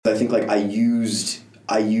think like I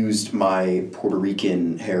used my Puerto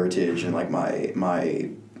Rican heritage and like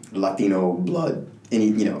my Latino blood,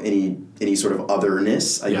 any sort of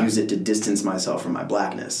otherness. I used it to distance myself from my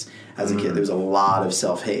blackness as a kid. There was a lot of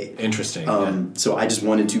self-hate. Interesting. So I just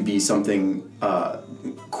wanted to be something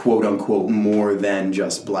quote unquote more than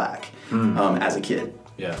just black as a kid.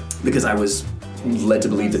 Yeah. Because I was led to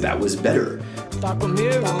believe that was better.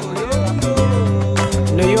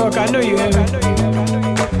 New York, I know you have.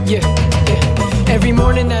 Yeah. Every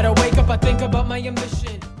morning that I wake up, I think about my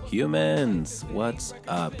ambition. Humans, what's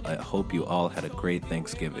up? I hope you all had a great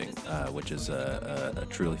Thanksgiving, which is a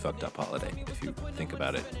truly fucked up holiday, if you think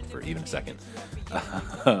about it for even a second.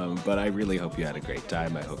 But I really hope you had a great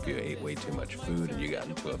time. I hope you ate way too much food and you got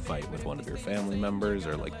into a fight with one of your family members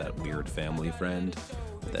or like that weird family friend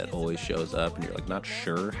that always shows up and you're like not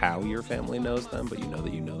sure how your family knows them, but you know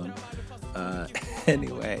that you know them.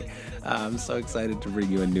 Anyway, I'm so excited to bring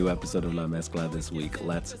you a new episode of La Mezcla this week.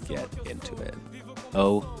 Let's get into it.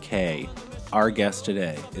 Okay, our guest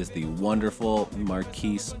today is the wonderful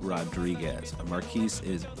Marquis Rodriguez. Marquis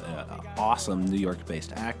is an awesome New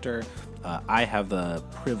York-based actor. I have the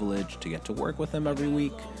privilege to get to work with him every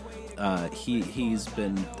week. He's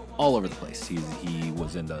been all over the place. He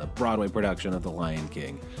was in the Broadway production of The Lion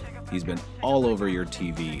King. He's been all over your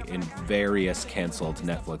TV in various canceled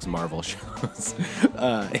Netflix Marvel shows.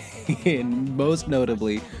 And most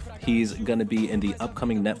notably, he's going to be in the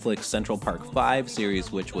upcoming Netflix Central Park 5 series,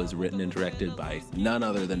 which was written and directed by none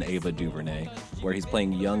other than Ava DuVernay, where he's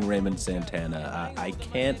playing young Raymond Santana. I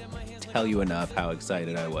can't tell you enough how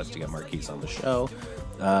excited I was to get Marquis on the show.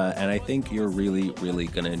 And I think you're really, really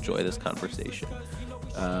going to enjoy this conversation.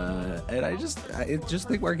 And I just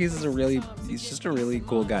think Marquis is he's just a really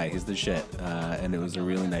cool guy. He's the shit. And it was a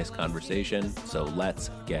really nice conversation. So let's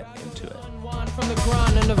get into it. From the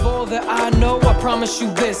grind and of all that I know, I promise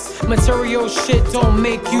you this: material shit don't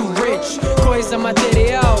make you rich. Coisa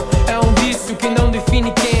material é vício que não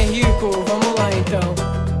define quem é rico. Vamos lá então.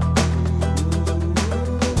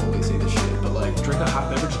 Say this shit, but like drink a hot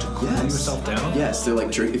beverage to cool yourself down. Yes, they're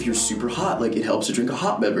like drink. If you're super hot, like it helps to drink a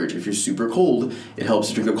hot beverage. If you're super cold, it helps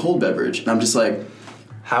to drink a cold beverage. And I'm just like,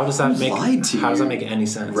 how does that make any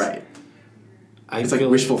sense? Right. It's like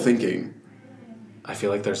wishful thinking. I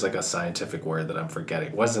feel like there's like a scientific word that I'm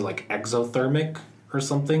forgetting. Was it like exothermic or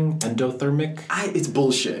something? Endothermic? It's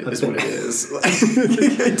bullshit. Is what it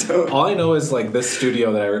is. All I know is like this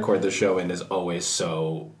studio that I record the show in is always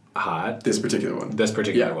so hot. This particular one.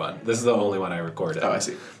 One. This is the only one I recorded. Oh, I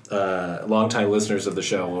see. Longtime listeners of the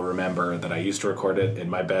show will remember that I used to record it in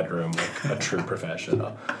my bedroom like a true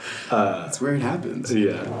professional. That's where it happens.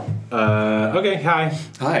 Yeah. Okay, hi.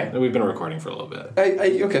 Hi. We've been recording for a little bit.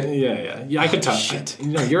 Okay. Yeah, I could tell. Shit.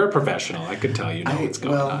 You're a professional. I could tell you know what's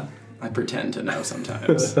going on. I pretend to know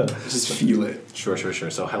sometimes. Just feel it. Sure.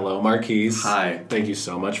 So hello, Marquis. Hi. Thank you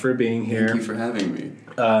so much for being here. Thank you for having me.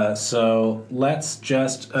 So let's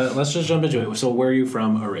just jump into it. So where are you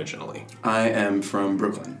from originally? I am from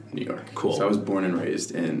Brooklyn, New York. Cool. So I was born and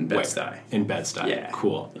raised in Bed-Stuy. In Bed-Stuy. Yeah.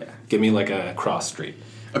 Cool. Yeah. Give me like a cross street.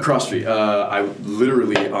 Across street. I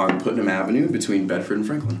literally on Putnam Avenue between Bedford and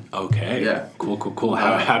Franklin. Okay. Yeah. Cool.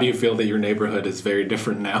 How do you feel that your neighborhood is very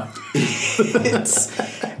different now?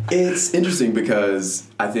 It's interesting because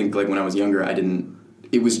I think like when I was younger,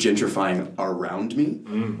 it was gentrifying around me,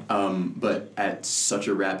 but at such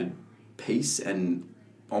a rapid pace and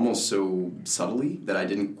almost so subtly that I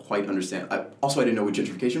didn't quite understand. I didn't know what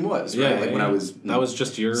gentrification was. Right? When I was that was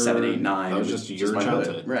just your 7, 8, 9. That was just your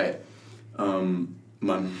childhood, right?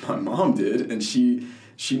 My mom did, and she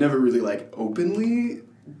never really like openly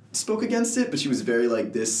spoke against it, but she was very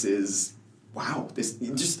like, this is wow. This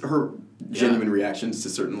just her genuine reactions to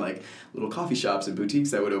certain like little coffee shops and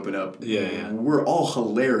boutiques that would open up. Were all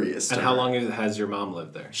hilarious. And how long has your mom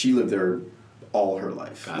lived there? She lived there all her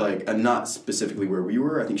life. And not specifically where we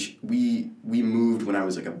were. I think we moved when I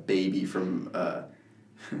was like a baby from I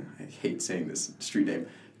hate saying this street name,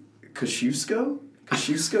 Kosciuszko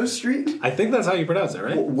Street? I think that's how you pronounce it,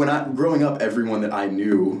 right? When growing up, everyone that I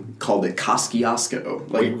knew called it Kosciuszko.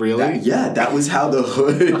 Wait, really? That was how the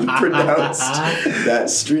hood pronounced that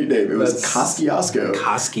street name. It was Kosciuszko.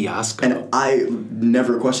 Kosciuszko. And I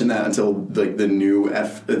never questioned that until like the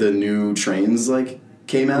new trains like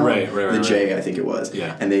came out. Right. The J, I think it was.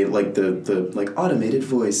 Yeah. And they like the like automated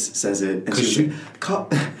voice says it, and she was like,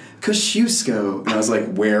 Kosciuszko. And I was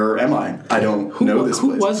like, where am I? I don't know this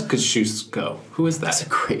place. Who was Kosciuszko? Who is that? That's a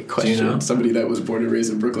great question. Do you know? Somebody that was born and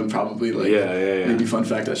raised in Brooklyn, probably like maybe fun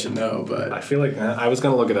fact I should know, but I feel like I was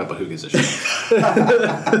gonna look it up, but who gives a shit?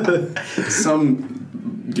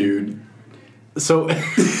 Some dude. So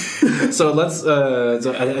So let's.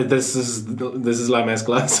 This is La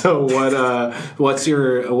Mezcla. So what's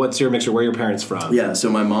your mixture? Where are your parents from? Yeah. So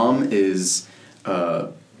my mom is a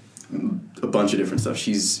bunch of different stuff.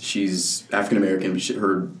 She's African American.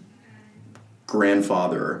 Her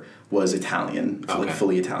grandfather was Italian, like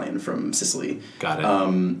fully Italian from Sicily. Got it.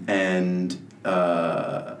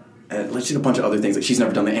 And let's do a bunch of other things. Like she's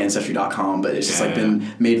never done the Ancestry.com, but it's just been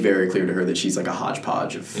made very clear to her that she's like a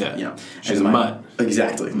hodgepodge of She's a mutt.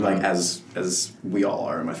 Exactly, like as we all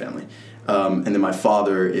are in my family. And then my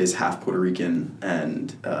father is half Puerto Rican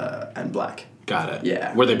and black. Got it.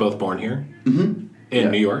 Yeah. Were they both born here? Mm-hmm.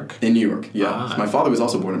 In New York? In New York, yeah. So my father was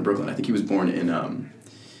also born in Brooklyn. I think he was born in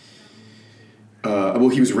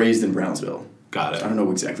he was raised in Brownsville. Got it. I don't know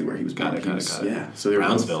exactly where he was born. Got it. Yeah. So they were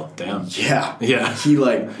Brownsville, both, damn. Yeah. Yeah. He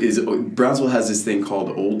Brownsville has this thing called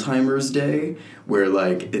Old Timers Day, where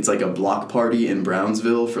like it's like a block party in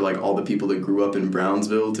Brownsville for like all the people that grew up in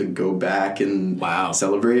Brownsville to go back and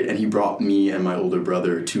celebrate. And he brought me and my older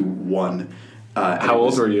brother to one. How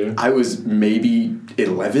old were you? I was maybe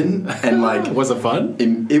 11, and like was it fun?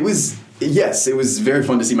 It was. Yes, it was very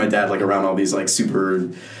fun to see my dad like around all these like super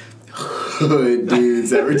hood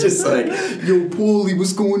dudes that were just like, yo, Paulie,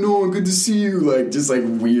 what's going on? Good to see you. Like, just like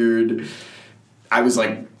weird. I was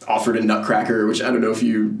like offered a nutcracker, which I don't know if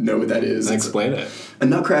you know what that is. Explain it. A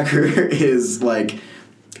nutcracker is like,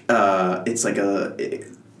 it's like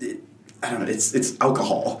I don't know, it's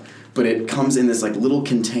alcohol, but it comes in this like little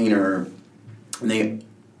container, and they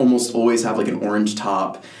almost always have like an orange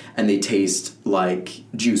top, and they taste like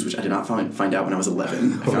juice, which I did not find out when I was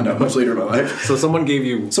 11. I found out much later in my life. So someone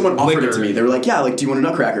offered it to me. They were like, yeah, like, do you want a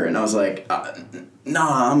nutcracker? And I was like,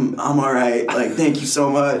 nah, I'm all right. Like, thank you so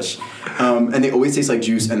much. And they always taste like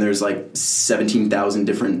juice, and there's like 17,000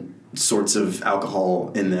 different sorts of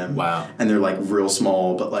alcohol in them. Wow. And they're like real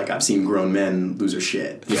small, but like I've seen grown men lose their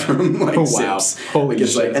shit from like sips. Holy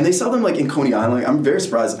shit. Like, and they sell them like in Coney Island. I'm very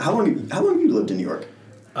surprised. How long have you lived in New York?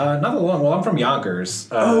 Not that long. Well, I'm from Yonkers.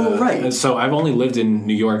 Right. And so I've only lived in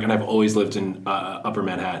New York, and I've always lived in Upper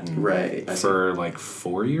Manhattan. Right. For like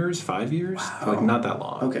 4 years, 5 years. Wow. Like not that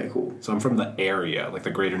long. Okay, cool. So I'm from the area, like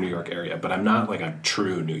the greater New York area, but I'm not like a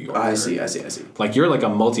true New Yorker. I see. Like you're like a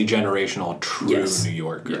multi-generational true New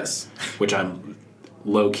Yorker. Yes. Which I'm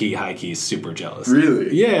low-key, high-key super jealous.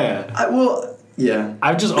 Really? Yeah. Yeah.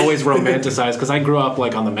 I've just always romanticized, because I grew up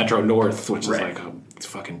like on the Metro North, which is right. like it's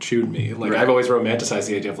fucking chewed me. Like right. I've always romanticized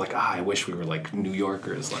the idea of like, I wish we were like New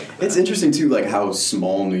Yorkers like that. It's interesting too, like how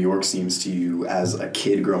small New York seems to you as a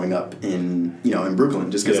kid growing up in Brooklyn.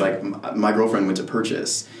 Just because like my girlfriend went to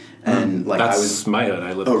Purchase, and like that's I was my hood.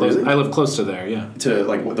 I live. Really? I live close to there. Yeah. To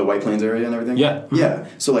like the White Plains area and everything. Yeah. Yeah.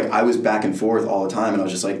 So like I was back and forth all the time, and I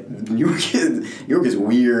was just like, New York is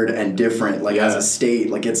weird and different. Like as a state,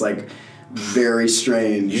 like it's like very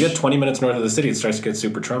strange. You get 20 minutes north of the city, it starts to get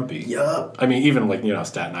super Trumpy. Yup. I mean, even like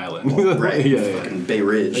Staten Island. Well, right. Fucking Bay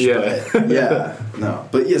Ridge. Yeah. But, no.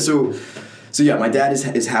 But yeah. So yeah, my dad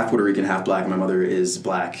is half Puerto Rican, half black, and my mother is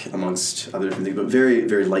black, amongst other different things, but very,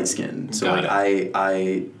 very light skinned. So Got like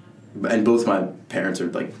I and both my parents are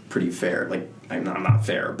like pretty fair. Like I'm not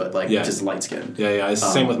fair, but like just light skinned. Yeah. It's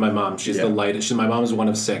the same with my mom. She's the lightest. My mom's one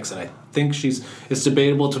of 6, and I think it's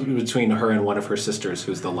debatable between her and one of her sisters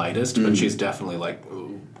who's the lightest, but she's definitely like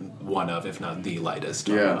one of, if not the lightest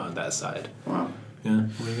on that side. Wow. Yeah.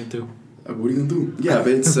 What are you gonna do? What are you gonna do? Yeah, but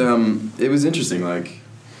it's it was interesting, like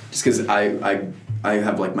just because I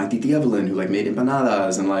have like my Titi Evelyn who like made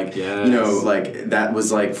empanadas and like like that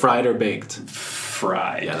was like fried or baked.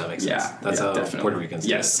 Fried. Yeah, that makes sense. That's how definitely. Puerto Ricans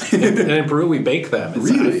do. Yes. And in Peru, we bake them.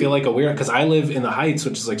 Really? I feel like a weird, because I live in the Heights,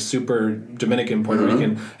 which is like super Dominican, Puerto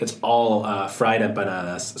Rican. It's all fried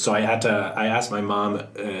empanadas. So I asked my mom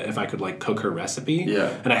if I could like cook her recipe.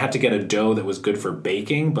 Yeah. And I had to get a dough that was good for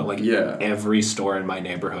baking, but like every store in my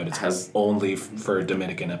neighborhood has only for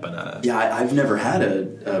Dominican empanadas. Yeah, I've never had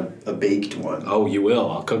a baked one. Oh, you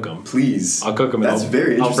will. I'll cook them. Please. I'll cook them. That's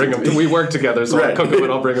very interesting. I'll bring them. We work together, so I'll cook them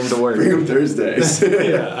and I'll bring them to work. Bring them Thursdays.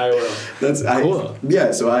 Yeah, I will. That's cool.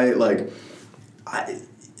 Yeah, so I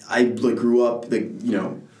grew up like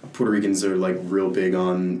Puerto Ricans are like real big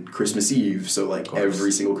on Christmas Eve, so like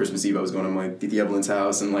every single Christmas Eve I was going to my Titi Evelyn's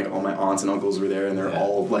house, and like all my aunts and uncles were there, and they're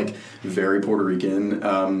all like very Puerto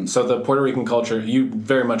Rican. So the Puerto Rican culture, you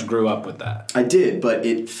very much grew up with that. I did, but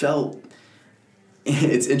it's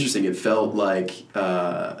interesting. It felt like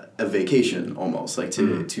a vacation almost, like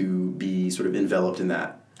to be sort of enveloped in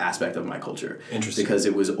that aspect of my culture. Interesting. Because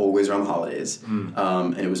it was always around the holidays,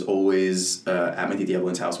 and it was always at my Titi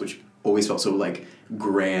Evelyn's house, which always felt so like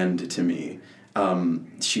grand to me.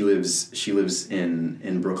 She lives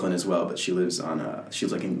in Brooklyn as well, but she lives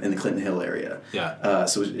like in the Clinton Hill area. Yeah.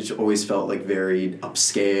 So it always felt like very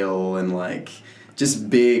upscale and like just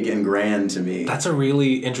big and grand to me. That's a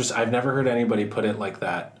really interesting. I've never heard anybody put it like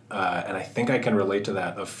that, and I think I can relate to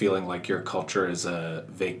that of feeling like your culture is a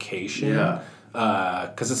vacation. Yeah.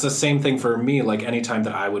 Because it's the same thing for me. Like anytime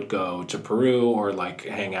that I would go to Peru or like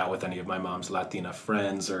hang out with any of my mom's Latina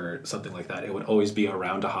friends or something like that, it would always be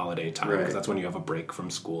around a holiday time because that's when you have a break from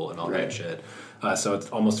school and all that shit. So it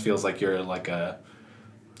almost feels like you're like a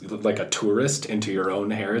tourist into your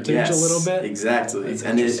own heritage a little bit. Exactly.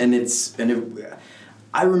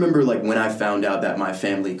 I remember like when I found out that my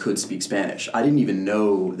family could speak Spanish, I didn't even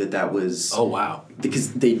know that was... Oh, wow.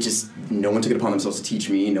 Because no one took it upon themselves to teach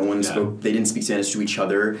me. No one spoke... They didn't speak Spanish to each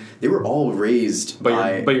other. They were all raised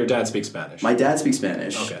by... But your dad speaks Spanish. My dad speaks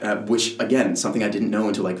Spanish, which, again, something I didn't know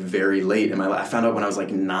until like very late in my life. I found out when I was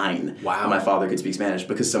like 9 that my father could speak Spanish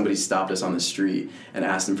because somebody stopped us on the street and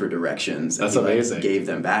asked him for directions. That's and he, amazing. Like, gave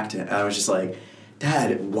them back to him. And I was just like...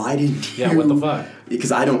 Dad, why didn't you? Yeah, what the fuck?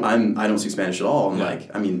 Because I don't speak Spanish at all. I'm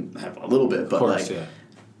like, I mean, I have a little bit, but course, like,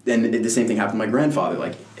 then the same thing happened to my grandfather.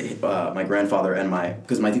 Like, my grandfather and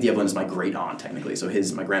because my Titi Evelyn is my great aunt technically, so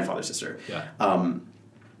my grandfather's sister. Yeah. And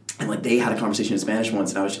like they had a conversation in Spanish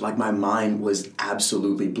once, and I was like, my mind was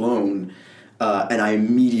absolutely blown, and I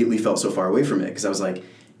immediately felt so far away from it because I was like,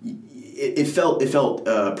 it felt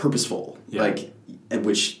purposeful, like,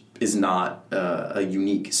 which is not a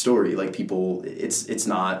unique story. Like people, it's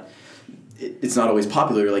not always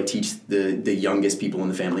popular to like teach the youngest people in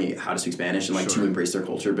the family how to speak Spanish and like to embrace their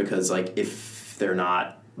culture because like if they're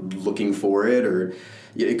not looking for it or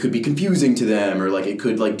it could be confusing to them or like it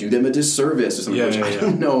could like do them a disservice or something. I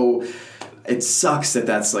don't know. It sucks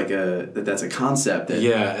that's like that's a concept.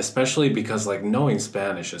 Especially because like knowing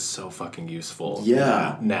Spanish is so fucking useful.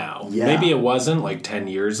 Now. Yeah. Maybe it wasn't like 10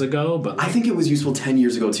 years ago, but like, I think it was useful 10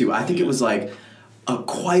 years ago too. I think it was like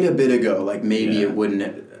quite a bit ago. Like maybe it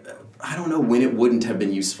wouldn't. I don't know when it wouldn't have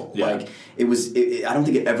been useful. Yeah. Like it was. I don't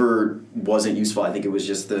think it ever wasn't useful. I think it was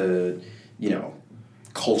just the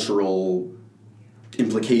cultural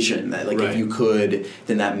implication that like if you could,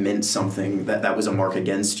 then that meant something, that was a mark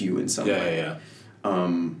against you in some way.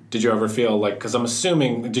 Did you ever feel like, because I'm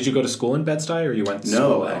assuming, did you go to school in Bed-Stuy or you went to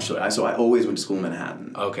school? No, actually. So I always went to school in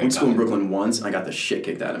Manhattan. Okay. I went to school in Brooklyn once and I got the shit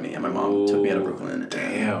kicked out of me and my mom took me out of Brooklyn.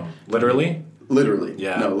 Damn. Literally? Literally.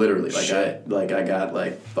 Yeah. No, literally. Like I got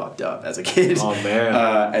like fucked up as a kid. Oh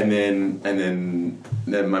man. And then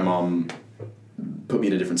my mom put me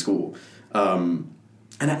in a different school. And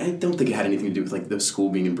I don't think it had anything to do with like the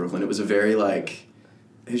school being in Brooklyn. It was a very like,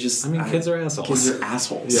 it was just. I mean, kids are assholes. Kids are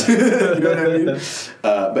assholes. Yeah. You know what I mean?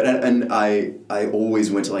 But I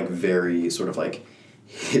always went to like very sort of like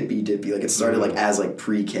hippy dippy. Like it started like as like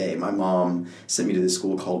pre-K. My mom sent me to this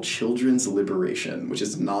school called Children's Liberation, which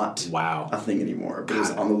is not a thing anymore. But it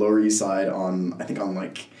was on the Lower East Side I think on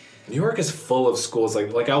like. New York is full of schools.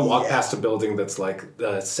 Like I'll walk past a building that's like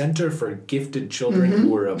the Center for Gifted Children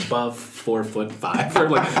who are above 4'5", or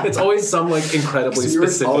like it's always some like incredibly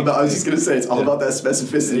specific. I was just gonna say it's all about that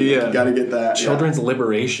specificity. Yeah. You gotta get that. Children's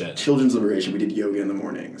Liberation. Children's Liberation. We did yoga in the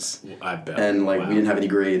mornings. I bet. And like we didn't have any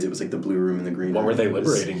grades. It was like the blue room and the green room. What were they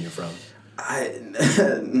liberating you from? It's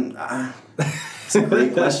a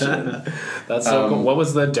great question. That's so cool. What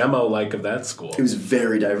was the demo like of that school? It was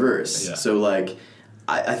very diverse. Yeah. So like.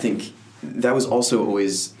 I think that was also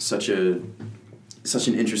always such an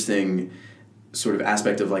interesting sort of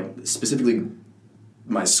aspect of like specifically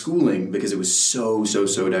my schooling because it was so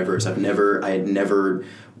diverse. I had never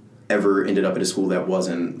ever ended up at a school that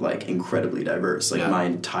wasn't like incredibly diverse like my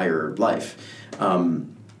entire life.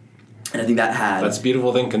 And I think that's a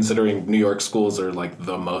beautiful thing considering New York schools are like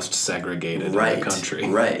the most segregated in the country.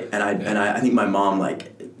 Right. And I think my mom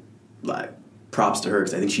like props to her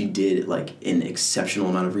because I think she did like an exceptional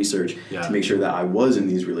amount of research to make sure that I was in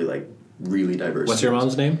these really diverse. What's your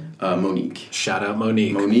mom's name? Monique. Shout out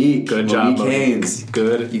Monique. Good job, Monique. Haynes.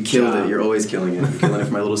 Good. You killed it. You're always killing it. You're killing it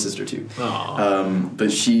for my little sister too. But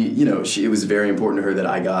she, it was very important to her that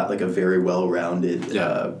I got like a very well-rounded,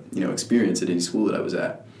 experience at any school that I was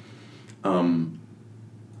at.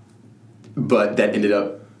 But that ended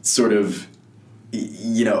up sort of,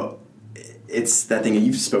 it's that thing, and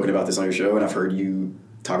you've spoken about this on your show, and I've heard you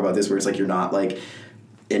talk about this, where it's like you're not like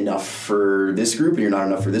enough for this group, and you're not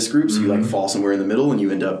enough for this group, so you like fall somewhere in the middle, and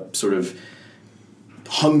you end up sort of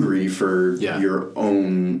hungry for your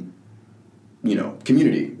own,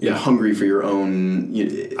 community. You're hungry for your own.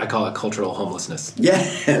 I call it cultural homelessness.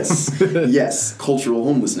 Yes, yes, cultural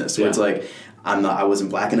homelessness. Where it's like I wasn't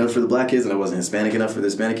black enough for the black kids, and I wasn't Hispanic enough for the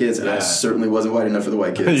Hispanic kids, and I certainly wasn't white enough for the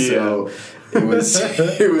white kids. So it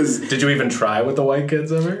was. Did you even try with the white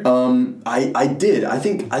kids ever? I did. I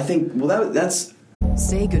think. Well, that's.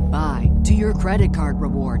 Say goodbye to your credit card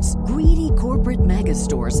rewards. Greedy corporate mega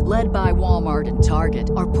stores, led by Walmart and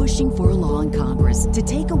Target, are pushing for a law in Congress to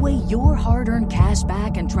take away your hard-earned cash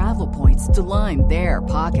back and travel points to line their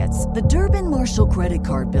pockets. The Durbin-Marshall credit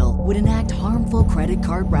card bill would enact harmful credit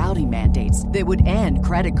card routing mandates that would end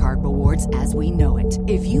credit card rewards as we know it.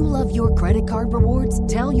 If you love your credit card rewards,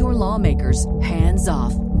 tell your lawmakers, hands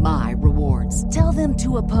off my rewards. Tell them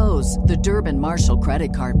to oppose the Durbin-Marshall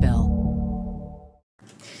credit card bill.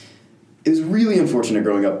 It was really unfortunate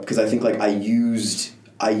growing up because I think like I used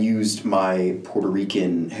my Puerto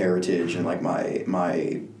Rican heritage and like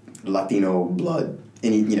my Latino blood,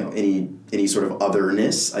 any sort of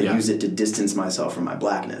otherness. I used it to distance myself from my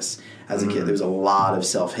blackness as a kid. There was a lot of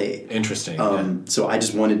self-hate. Interesting. So I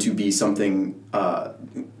just wanted to be something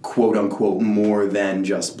quote unquote more than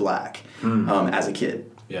just black as a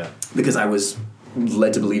kid. Yeah. Because I was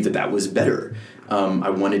led to believe that was better. I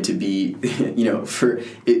wanted to be,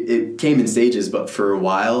 it came in stages, but for a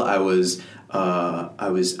while I was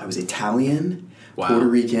Italian, Puerto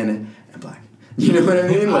Rican, and black. You know what I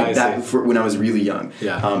mean? Like that when I was really young.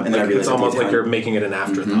 Yeah. And then I realized it's almost like you're making it an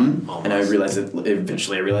afterthought. Almost. And I realized that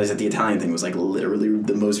eventually that the Italian thing was like literally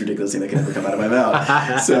the most ridiculous thing that could ever come out of my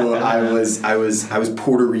mouth. So I was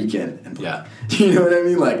Puerto Rican and black. Yeah. You know what I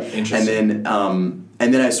mean? Like, interesting.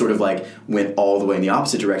 And then I sort of like went all the way in the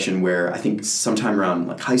opposite direction where I think sometime around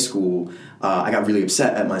like high school, I got really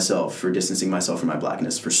upset at myself for distancing myself from my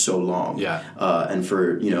blackness for so long. Yeah. And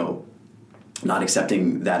for, not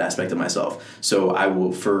accepting that aspect of myself.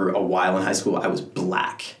 So for a while in high school, I was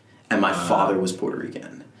black and my father was Puerto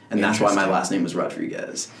Rican. And that's why my last name was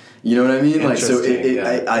Rodriguez. You know what I mean? Like, so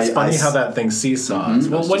it's funny how that thing seesaws.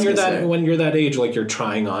 Well, when you're that age, like you're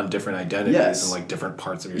trying on different identities and like different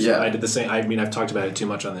parts of yourself. Yeah. I did the same. I mean, I've talked about it too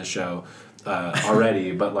much on this show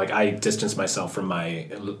already, but like I distanced myself from my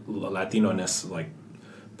Latino-ness, like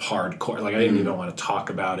hardcore. Like I didn't even want to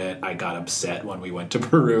talk about it. I got upset when we went to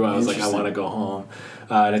Peru. I was like, I want to go home.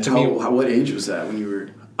 And it took me. What age was that when you were?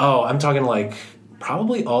 Oh, I'm talking like.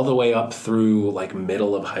 Probably all the way up through like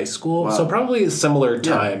middle of high school. Wow. So probably a similar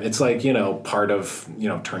time. Yeah. It's like, part of,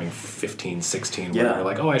 turning 15, 16 where you're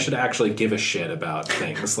like, oh, I should actually give a shit about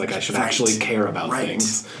things. Like I should actually care about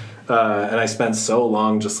things. And I spent so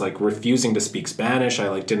long just like refusing to speak Spanish. I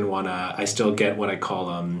like didn't want to, I still get what I call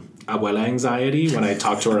abuela anxiety when I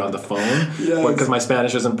talk to her on the phone. Because my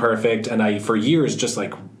Spanish isn't perfect. And I, for years, just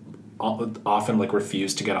like often like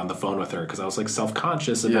refused to get on the phone with her because I was like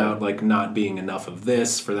self-conscious about like not being enough of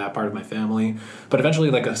this for that part of my family. But eventually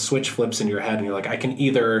like a switch flips in your head and you're like, I can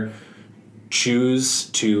either choose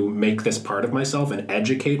to make this part of myself and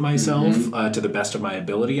educate myself to the best of my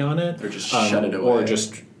ability on it, or just shut it away, or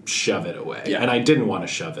just shove it away. Yeah. And I didn't want to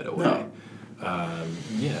shove it away. No.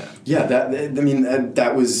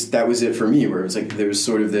 That was it for me, where it was like there was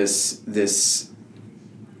sort of this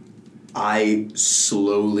I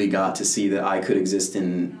slowly got to see that I could exist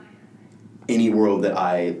in any world that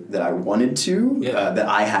I wanted to, that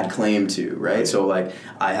I had claim to, right? So, like,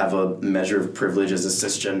 I have a measure of privilege as a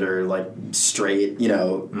cisgender, like, straight,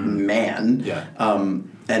 man. Yeah.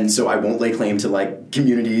 And so I won't lay claim to, like,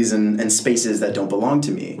 communities and spaces that don't belong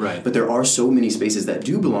to me. Right. But there are so many spaces that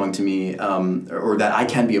do belong to me, or that I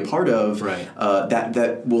can be a part of,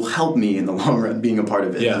 that will help me in the long run being a part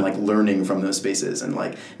of it, and, like, learning from those spaces and,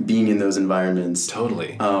 like, being in those environments.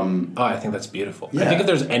 Totally. I think that's beautiful. Yeah. I think if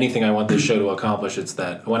there's anything I want this show to accomplish, it's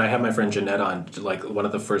that when I had my friend Jeanette on, like, one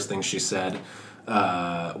of the first things she said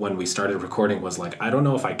when we started recording was like, I don't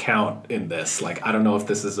know if I count in this. Like, I don't know if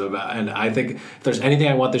this is about... And I think if there's anything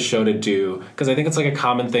I want this show to do, because I think it's like a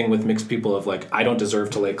common thing with mixed people of like, I don't deserve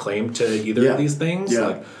to lay claim to either of these things. Yeah.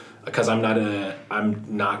 Like, because I'm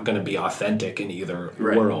not going to be authentic in either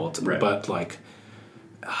world. Right. But like...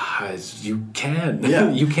 you can. Yeah.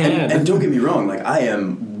 You can. And don't get me wrong, like, I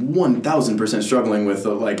am 1,000% struggling with,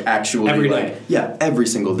 like, actually... Every day. Like, yeah, every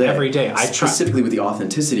single day. Every day. I specifically with the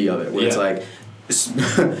authenticity of it, where it's like...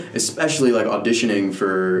 especially, like, auditioning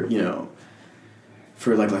for,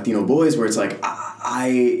 for, like, Latino boys, where it's like,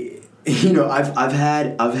 I've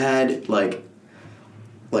had, like...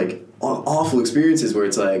 awful experiences where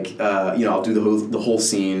it's like I'll do the whole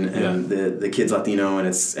scene and the kid's Latino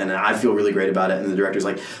and I feel really great about it, and the director's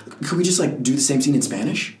like, could we just like do the same scene in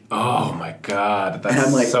Spanish? Oh my god, that's and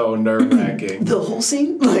I'm like, so nerve-wracking. The whole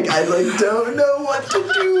scene? Like, I like don't know what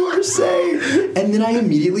to do or say, and then I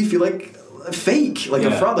immediately feel like fake, like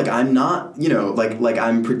a fraud. Like I'm not, like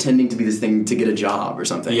I'm pretending to be this thing to get a job or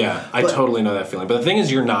something. Yeah, I totally know that feeling. But the thing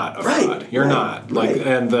is, you're not a fraud. You're not. Like,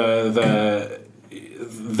 and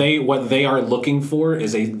what they are looking for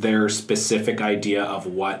is their specific idea of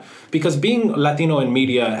what, because being Latino in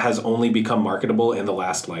media has only become marketable in the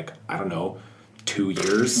last, like, I don't know, 2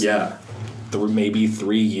 years. Yeah. Maybe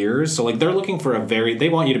 3 years. So, like, they're looking for they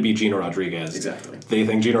want you to be Gina Rodriguez. Exactly. They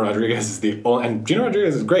think Gina Rodriguez is and Gina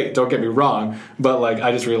Rodriguez is great, don't get me wrong, but, like,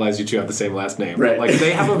 I just realized you two have the same last name. Right. Like,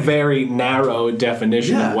 they have a very narrow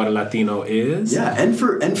definition of what a Latino is. Yeah, and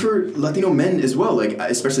for Latino men as well, like,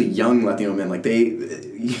 especially young Latino men, like,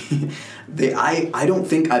 I don't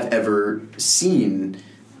think I've ever seen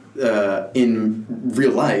in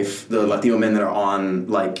real life the Latino men that are on,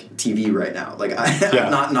 like, TV right now, like,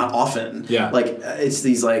 not often. Like, it's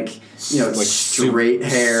these, like, like straight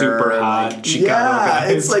hair, super hot Chicano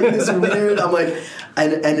guys. It's like this weird. I'm like,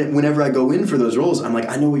 and whenever I go in for those roles, I'm like,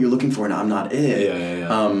 I know what you're looking for, and I'm not it.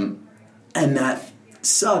 And that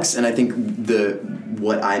sucks. And I think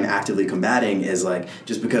what I'm actively combating is, like,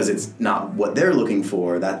 just because it's not what they're looking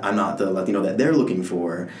for, that I'm not the Latino that they're looking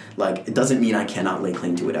for, like, it doesn't mean I cannot lay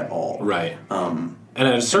claim to it at all. Right. And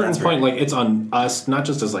at a certain point, like, it's on us, not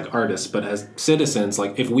just as, like, artists, but as citizens,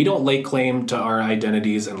 like, if we don't lay claim to our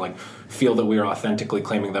identities and, like, feel that we are authentically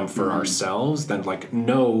claiming them for ourselves, then, like,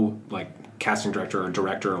 no, like, casting director or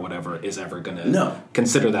director or whatever is ever going to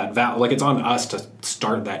consider that like, it's on us to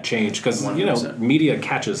start that change, because media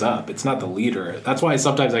catches up. It's not the leader. That's why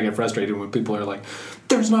sometimes I get frustrated when people are like,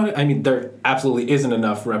 there absolutely isn't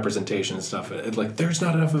enough representation and stuff. It's like, there's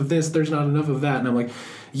not enough of this, there's not enough of that, and I'm like,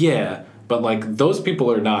 yeah, but, like, those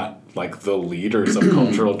people are not, like, the leaders of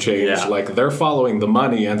cultural change. Like, they're following the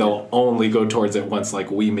money, and they'll only go towards it once, like,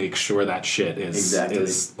 we make sure that shit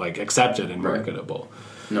is like, accepted and marketable.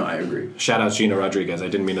 No, I agree. Shout out Gina Rodriguez. I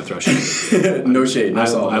didn't mean to throw shade at you. No shade. I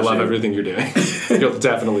love everything you're doing. You'll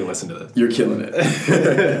definitely listen to this. You're killing it.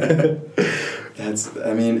 It's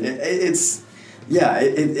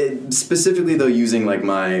specifically, though, using, like,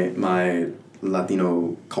 my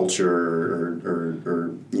Latino culture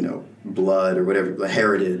or blood or whatever,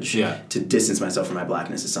 heritage, to distance myself from my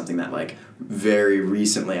blackness is something that, like, very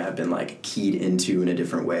recently I've been, like, keyed into in a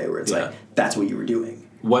different way, where it's like, that's what you were doing.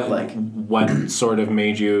 What sort of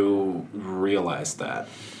made you realize that?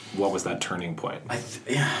 What was that turning point? I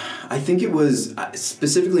think it was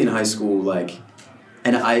specifically in high school, like,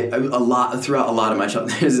 and throughout a lot of my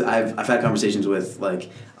childhood, I've had conversations with,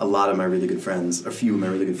 like, a lot of my really good friends, a few of my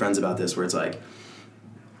really good friends about this, where it's like,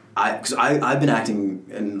 because I've been acting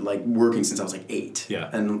and, like, working since I was, like, 8.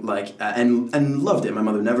 And, like, and loved it. My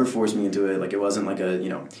mother never forced me into it. Like, it wasn't, like,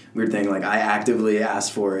 a, weird thing. Like, I actively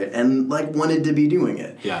asked for it and, like, wanted to be doing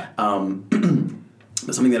it.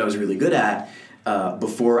 But something that I was really good at,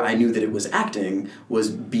 before I knew that it was acting,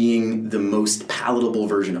 was being the most palatable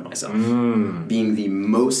version of myself. Being the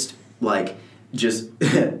most, like, just...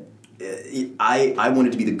 I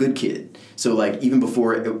wanted to be the good kid. So, like, even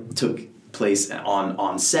before it took place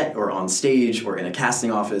on set or on stage or in a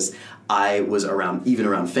casting office, I was around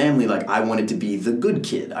family, like, I wanted to be the good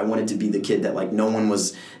kid. I wanted to be the kid that, like, no one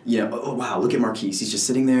was, oh, wow, look at Marquis, he's just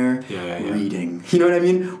sitting there reading. You know what I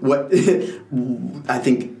mean? I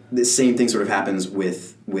think the same thing sort of happens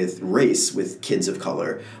with race, with kids of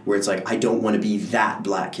color, where it's like, I don't want to be that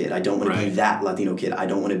black kid. I don't want to be that Latino kid. I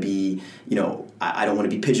don't want to be, I don't want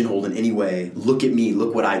to be pigeonholed in any way. Look at me.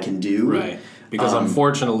 Look what I can do. Right. Because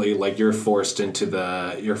unfortunately, like, you're forced to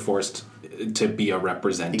be a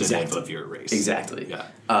representative of your race. Exactly. Yeah.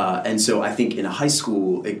 And so I think in high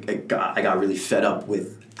school, I got really fed up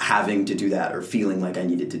with having to do that or feeling like I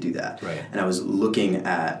needed to do that. Right. And I was looking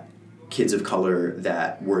at kids of color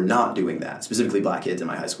that were not doing that, specifically black kids in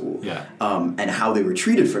my high school. And how they were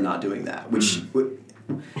treated for not doing that, which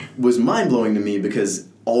was mind-blowing to me, because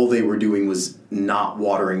all they were doing was not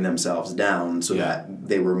watering themselves down so that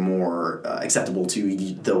they were more acceptable to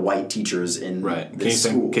the white teachers in this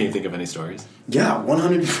school. Can you think of any stories? Yeah,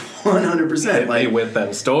 100%. Hit me with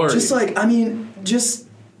them stories. Just, like, just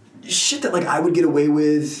shit that, like, I would get away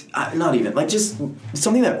with. Not even. Like, just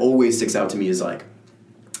something that always sticks out to me is, like,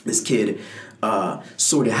 this kid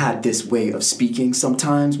sort of had this way of speaking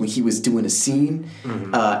sometimes when he was doing a scene.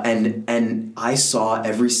 And I saw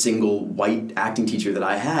every single white acting teacher that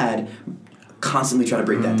I had constantly try to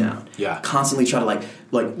break that down. Constantly try to, like,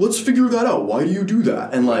 let's figure that out. Why do you do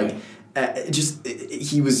that? And, like,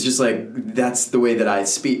 he was just like, that's the way that I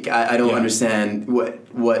speak. I don't understand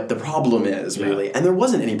what the problem is, really. And there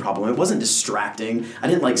wasn't any problem. It wasn't distracting. I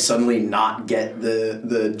didn't like suddenly not get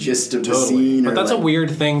the gist of the scene. But that's like, a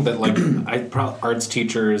weird thing that like arts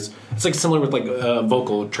teachers, it's like similar with like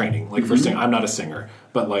vocal training. Like first thing, I'm not a singer,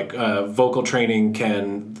 but like vocal training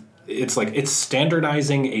it's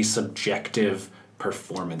standardizing a subjective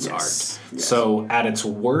performance art. Yes. So at its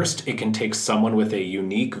worst, it can take someone with a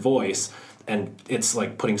unique voice and it's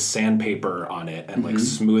like putting sandpaper on it and like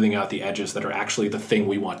smoothing out the edges that are actually the thing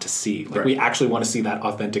we want to see. Like we actually want to see that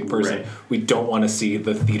authentic person. Right. We don't want to see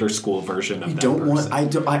the theater school version of that person.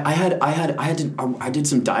 I did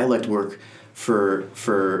some dialect work for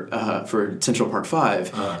Central Park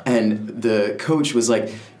 5, and the coach was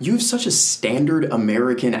like, "You have such a standard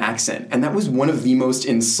American accent," and that was one of the most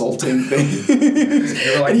insulting things.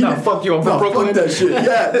 You're like, "No, fuck you, I'm from Brooklyn." Fuck that shit.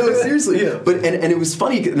 Yeah, no, seriously. But and it was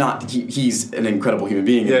funny. He's an incredible human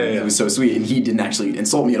being. And he was so sweet, and he didn't actually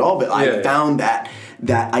insult me at all. But I found that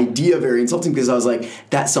idea very insulting because I was like,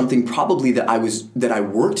 that's something probably that I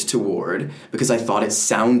worked toward because I thought it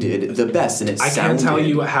sounded the best, and I can't tell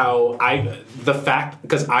you how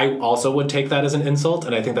because I also would take that as an insult,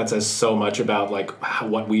 and I think that says so much about like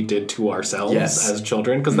what we did to ourselves as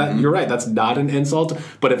children. Because you're right, that's not an insult.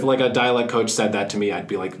 But if like a dialect coach said that to me, I'd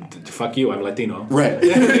be like, "Fuck you, I'm Latino." Right.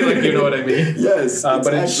 Like, you know what I mean? Yes. But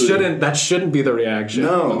that shouldn't be the reaction.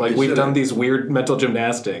 No, like we've done these weird mental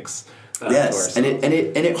gymnastics. Yes, and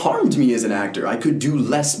it harmed me as an actor. I could do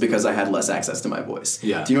less because I had less access to my voice.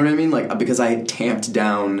 Yeah. Do you know what I mean? Like, because I had tamped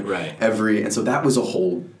down and so that was a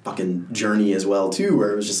whole fucking journey as well too,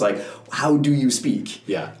 where it was just like, how do you speak?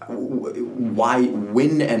 Yeah.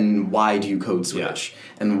 When and why do you code switch?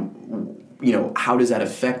 Yeah. And how does that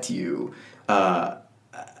affect you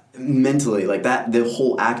mentally? Like that, the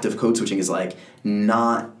whole act of code switching is like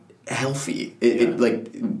not healthy.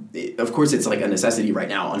 Of course it's like a necessity right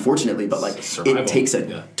now, unfortunately, but like it takes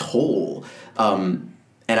a toll. And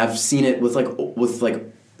I've seen it with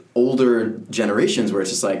older generations where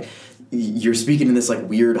it's just like you're speaking in this like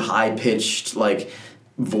weird high pitched like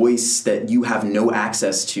voice that you have no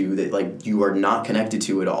access to, that like you are not connected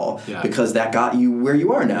to at all, because that got you where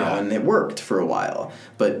you are now, and it worked for a while,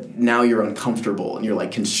 but now you're uncomfortable and you're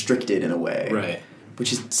like constricted in a way, right?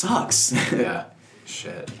 Which sucks. Yeah.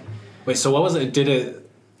 Shit. Wait, so what was it?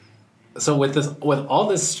 So with all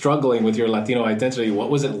this struggling with your Latino identity, what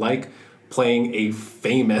was it like playing a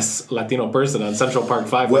famous Latino person on Central Park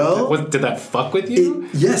 5? Well, did that fuck with you?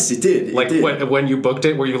 Yes, it did. Like when you booked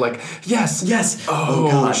it, were you like, yes? Oh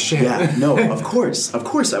God, shit. Yeah, no, of course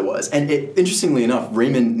I was. And interestingly enough,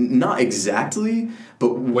 Raymond, not exactly,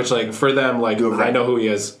 but which like for them, like I know who he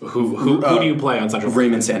is. Who do you play on Central Park?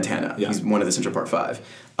 Raymond Santana. Yeah. He's one of the Central Park 5.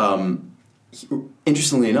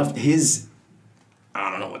 Interestingly enough, his,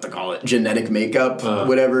 I don't know what to call it, genetic makeup,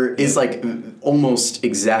 whatever, is like almost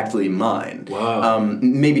exactly mine. Wow.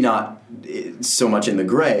 Maybe not so much in the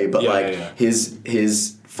gray, but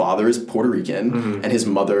his father is Puerto Rican, and his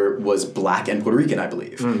mother was black and Puerto Rican, I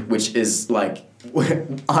believe, which is like,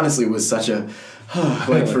 honestly was such a,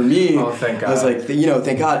 like for me, oh, thank God. I was like,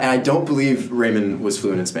 thank God. And I don't believe Raymond was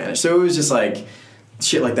fluent in Spanish. So it was just like,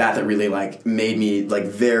 shit like that really like made me like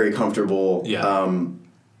very comfortable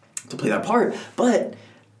to play that part. But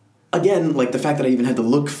again, like the fact that I even had to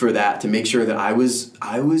look for that to make sure that I was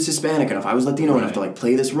Hispanic enough, I was Latino enough to like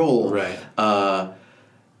play this role. Right.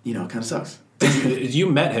 It kind of sucks. You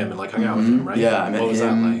met him and like hung out with him, right? Yeah, I met him. What was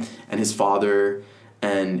that like? And his father,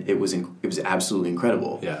 and it was absolutely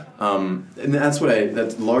incredible. Yeah. And that's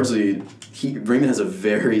largely Raymond has a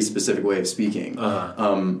very specific way of speaking.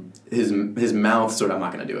 His mouth sort of, I'm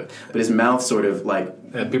not going to do it, but his mouth sort of like...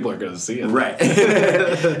 And people are going to see it. Right.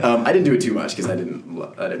 I didn't do it too much because I didn't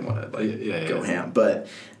want to go ham. But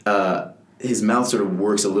his mouth sort of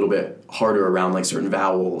works a little bit harder around like certain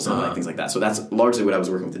vowels and like things like that. So that's largely what I was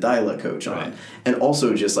working with the dialect coach on. Right. And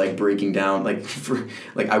also just like breaking down, like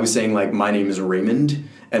I was saying like, my name is Raymond,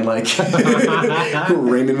 and like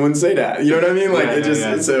Raymond wouldn't say that. You know what I mean? Like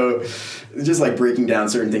so... Just like breaking down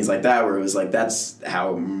certain things like that, where it was like that's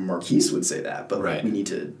how Marquis would say that, but like, we need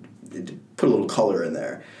to put a little color in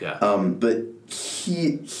there. Yeah. But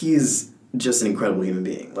he is just an incredible human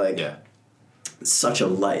being, like such a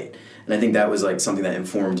light, and I think that was like something that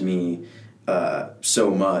informed me so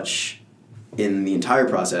much in the entire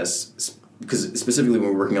process, because specifically when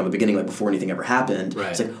we were working on the beginning, like before anything ever happened,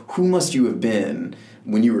 it's like, who must you have been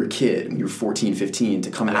when you were a kid, when you were 14, 15,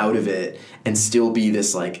 to come out of it and still be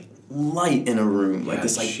this like light in a room, like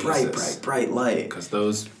this like bright light, because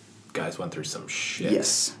those guys went through some shit.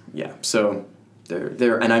 Yes. Yeah. So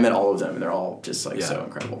they're and I met all of them, and they're all just like so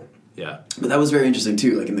incredible. Yeah. But that was very interesting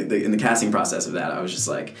too. Like in the casting process of that, I was just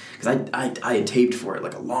like, because I had taped for it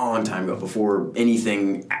like a long time ago before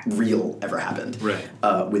anything real ever happened. Right.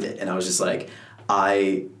 With it, and I was just like,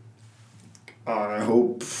 I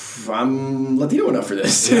hope I'm Latino enough for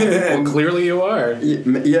this. Well, clearly you are.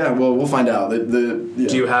 Yeah. Well, we'll find out.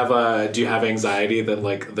 Do you have anxiety that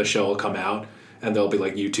like the show will come out and there'll be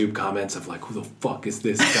like YouTube comments of like, who the fuck is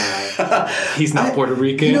this guy? He's not Puerto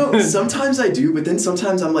Rican. You know, sometimes I do, but then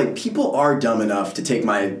sometimes I'm like, people are dumb enough to take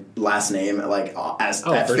my last name like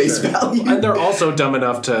at face value, and they're also dumb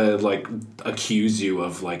enough to like accuse you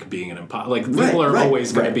of like being an imposter. Like people are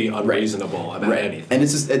always going to be unreasonable about anything, and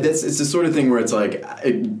it's the sort of thing where it's like,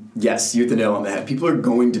 yes, you hit the nail on the head. People are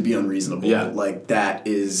going to be unreasonable. Yeah. Like that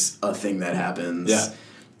is a thing that happens. Yeah,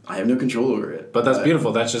 I have no control over it. But that's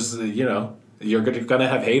beautiful. That's just you're gonna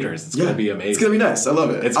have haters. It's gonna be amazing. It's gonna be nice. I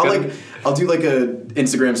love it. I'll do like a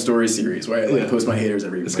Instagram story series where I post my haters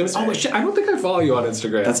every week. Oh shit! I don't think I follow you on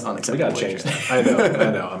Instagram. That's unacceptable. We gotta change that. I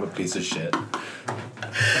know. I'm a piece of shit.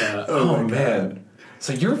 Oh man.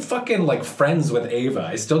 So you're fucking like friends with Ava.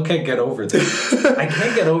 I still can't get over this. I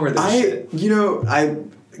can't get over this shit. I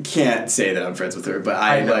can't say that I'm friends with her, but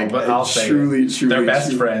I'll say truly, they're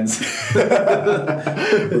best friends.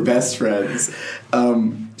 We're best friends.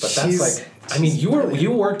 But that's like, I mean,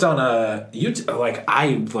 you worked on I'm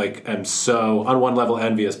so on one level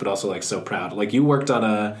envious, but also like so proud. Like you worked on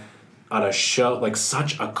a show like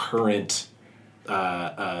such a current.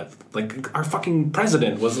 Like our fucking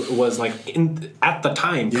president was like at the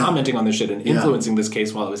time commenting on this shit and influencing this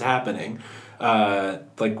case while it was happening.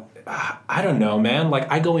 Like I don't know, man.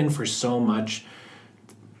 Like I go in for so much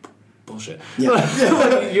bullshit. Yeah.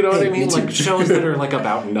 Like, you know what I mean? Like shows that are like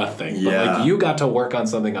about nothing. Yeah. But like you got to work on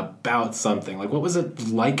something about something. Like what was it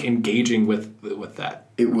like engaging with that?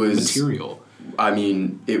 It was material. I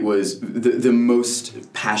mean, it was the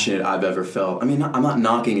most passionate I've ever felt. I mean, I'm not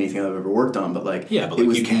knocking anything I've ever worked on, but like, but it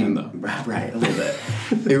was you can though. Right, a little bit.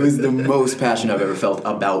 It was the most passionate I've ever felt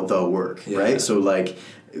about the work, right? So like,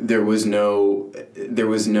 there was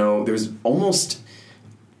almost.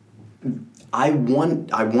 I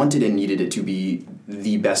wanted and needed it to be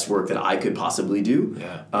the best work that I could possibly do.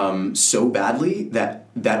 Yeah. So badly that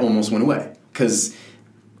almost went away because.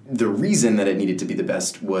 The reason that it needed to be the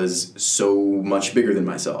best was so much bigger than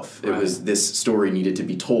myself. It was this story needed to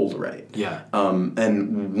be told right. Yeah.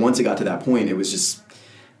 And once it got to that point, it was just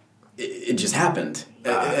it just happened.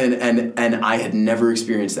 And I had never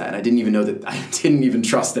experienced that. And I didn't even know that. I didn't even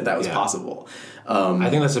trust that was possible. I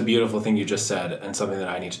think that's a beautiful thing you just said, and something that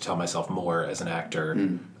I need to tell myself more as an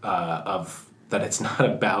actor of. That it's not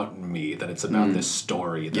about me, that it's about this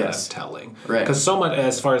story that I'm telling. Right. Because so much,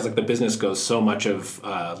 as far as like the business goes, so much of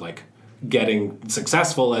like getting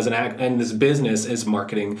successful as an act and this business is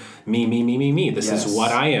marketing me. This is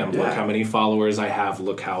what I am. Look how many followers I have.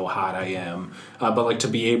 Look how hot I am. But like to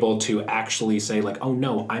be able to actually say like, oh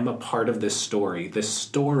no, I'm a part of this story. This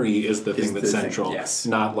story is the thing that's central.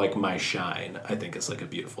 Not like my shine. I think it's like a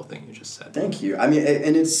beautiful thing you just said. Thank you. I mean,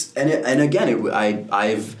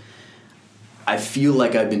 I feel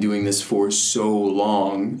like I've been doing this for so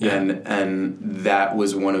long, and that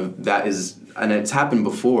was and it's happened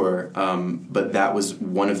before, but that was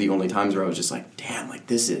one of the only times where I was just like, damn, like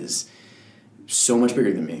this is so much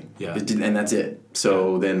bigger than me, and that's it.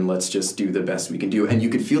 So then let's just do the best we can do, and you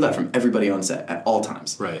could feel that from everybody on set at all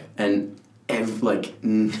times, right? And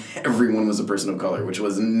everyone was a person of color, which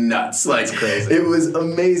was nuts. Like that's crazy. It was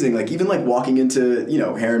amazing. Like even like walking into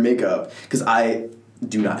hair and makeup because I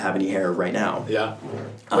do not have any hair right now. Yeah.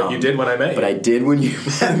 But you did when I met you. But I did when you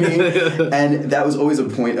met me. And that was always a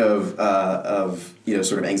point of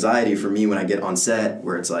sort of anxiety for me when I get on set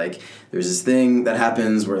where it's like there's this thing that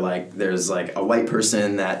happens where like there's like a white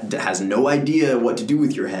person that has no idea what to do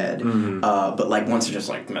with your head but like wants to just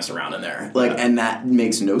like mess around in there. Like and that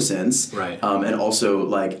makes no sense. Right. And also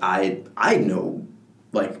like I know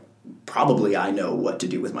like probably I know what to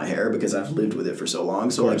do with my hair because I've lived with it for so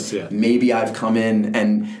long. So maybe I've come in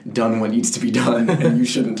and done what needs to be done and you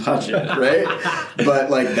shouldn't touch it, right? But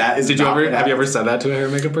like that is have you ever said that to a hair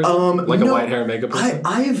and makeup person? Like a white hair and makeup person?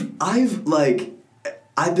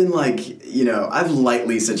 I've been like, I've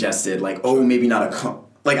lightly suggested like, oh, maybe not a comb.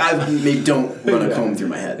 Like don't run a comb through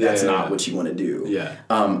my head. That's not what you want to do. Yeah.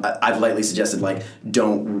 I've lightly suggested like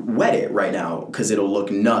don't wet it right now because it'll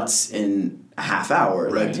look nuts in a half hour.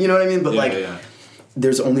 Right. Like, you know what I mean? But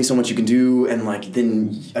there's only so much you can do, and like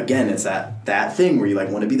then again, it's that thing where you like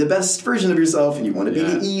want to be the best version of yourself, and you want to be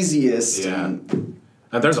the easiest. Yeah.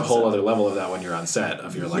 And there's a whole other level of that when you're on set.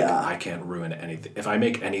 Of you're like, Yeah. I can't ruin anything. If I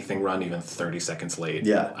make anything run even 30 seconds late,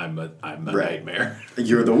 Yeah. I'm a Right. nightmare.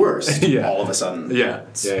 You're the worst. Yeah. All of a sudden. Yeah.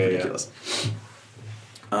 It's Yeah. ridiculous.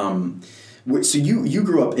 So you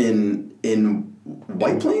grew up in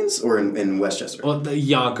White Plains or in Westchester? Well, the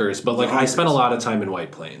Yonkers, but like I spent a lot of time in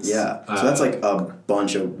White Plains. Yeah. So that's like a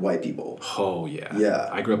bunch of white people. Oh yeah. Yeah.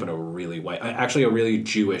 I grew up in a really a really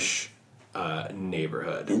Jewish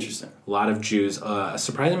neighborhood. Interesting. A lot of Jews, a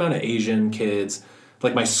surprising amount of Asian kids.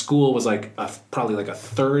 Like my school was like probably like a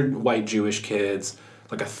third white Jewish kids,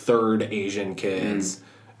 like a third Asian kids,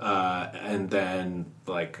 and then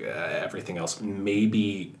like everything else.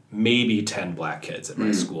 Maybe 10 black kids at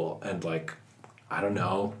my school, and like I don't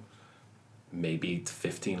know, maybe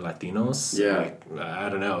 15 Latinos. Yeah. Like, I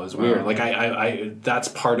don't know. It was weird. Like I that's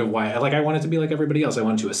part of why I wanted to be like everybody else. I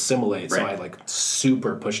wanted to assimilate. Right. So I like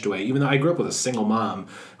super pushed away, even though I grew up with a single mom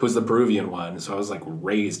who's the Peruvian one. So I was like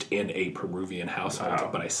raised in a Peruvian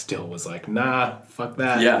household, but I still was like, nah, fuck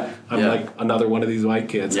that. Yeah. I'm like another one of these white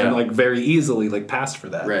kids. Yeah. I'm like very easily like passed for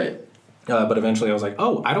that. Right. But eventually I was like,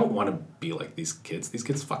 oh, I don't want to be like these kids. These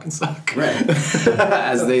kids fucking suck. Right.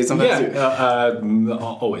 As they sometimes do.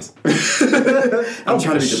 Always. I'm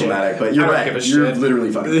trying to be diplomatic, but you're I don't right. give a You're shit.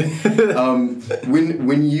 literally fucking.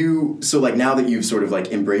 When you like now that you've sort of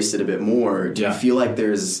like embraced it a bit more, do you feel like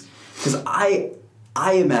there's because I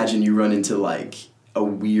imagine you run into like a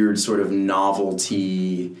weird sort of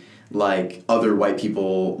novelty. Like other white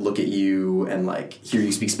people look at you and like hear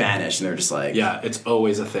you speak Spanish and they're just like It's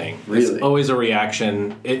always a thing. Really? It's always a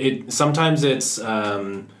reaction. It sometimes it's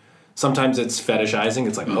fetishizing.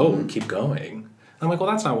 It's like, oh, keep going. I'm like, well,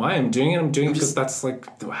 that's not why I'm doing it. I'm doing it because that's like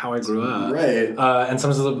how I grew up. Right. And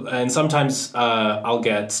sometimes I'll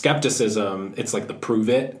get skepticism. It's like the prove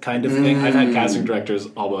it kind of thing. I've had casting directors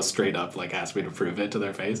almost straight up like ask me to prove it to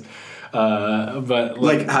their face. But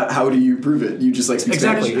like how do you prove it? You just like speak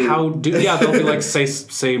exactly Spanish? They'll be like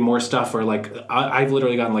say more stuff, or like I've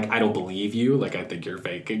literally gotten like I don't believe you, like I think you're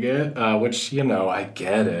faking it, which I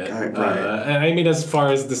get it. Right. And I mean, as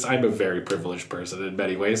far as this, I'm a very privileged person in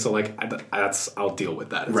many ways, so like I'll deal with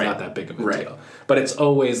that. It's not that big of a deal. But it's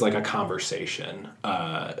always like a conversation,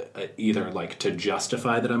 either like to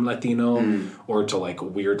justify that I'm Latino or to like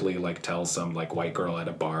weirdly like tell some like white girl at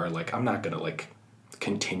a bar like I'm not gonna like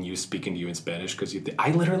continue speaking to you in Spanish because I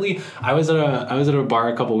was at a bar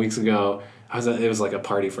a couple weeks ago. It was like a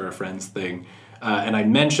party for a friend's thing, and I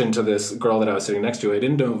mentioned to this girl that I was sitting next to, I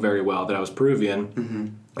didn't know very well, that I was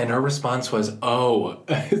Peruvian, and her response was, "Oh,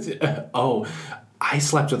 I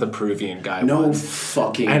slept with a Peruvian guy once."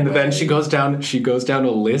 Fucking and way. then she goes down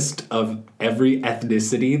a list of every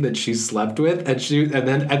ethnicity that she slept with, and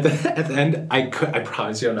then at the end, I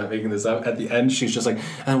promise you I'm not making this up, at the end she's just like,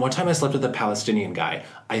 and one time I slept with a Palestinian guy.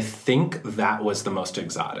 I think that was the most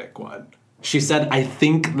exotic one. She said, I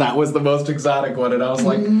think that was the most exotic one, and I was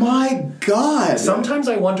like, my God. sometimes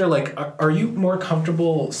I wonder, like, are you more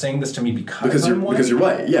comfortable saying this to me because I'm white? Because you're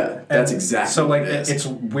white, yeah. That's exactly so, like, what it is. it's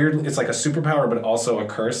weird. It's like a superpower, but also a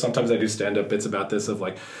curse. Sometimes I do stand-up bits about this of,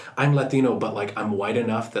 like, I'm Latino, but, like, I'm white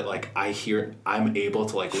enough that, like, I'm able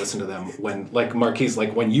to, like, listen to them when, like, Marquis,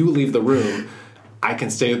 like, when you leave the room, I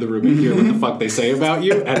can stay in the room and hear what the fuck they say about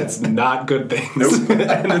you, and it's not good things. Nope.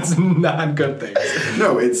 And it's not good things.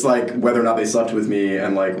 No, it's like whether or not they slept with me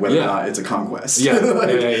and like whether or not it's a conquest. Yeah,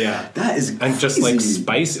 like, yeah. That is and just like crazy.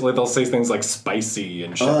 spicy, like they'll say things like spicy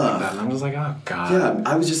and shit like that, and I'm just like, oh god. Yeah,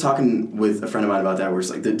 I was just talking with a friend of mine about that, where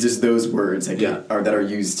it's like just those words that that are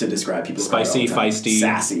used to describe people. Spicy, feisty,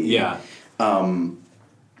 sassy. Yeah.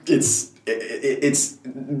 It's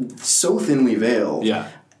so thinly veiled. Yeah.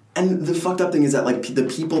 And the fucked up thing is that like the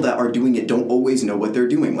people that are doing it don't always know what they're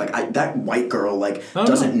doing. Like that white girl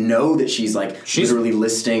doesn't know that she's literally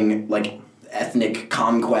listing like ethnic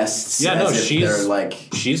conquests. Yeah, no, they're like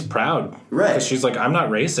she's proud, right? Because she's like, I'm not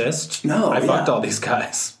racist. No, I fucked all these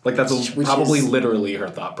guys. Like that's probably literally her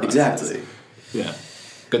thought process. Exactly. Yeah.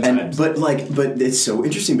 Good times. But it's so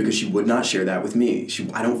interesting because she would not share that with me.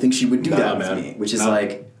 I don't think she would do that with me. Which is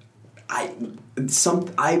like, I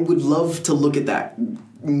would love to look at that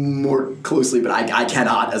more closely, but I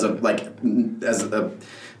cannot as a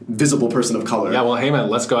visible person of color. Yeah, well, hey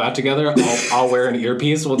man, let's go out together. I'll wear an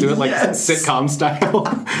earpiece. We'll do it like sitcom style.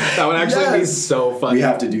 That would actually be so funny. We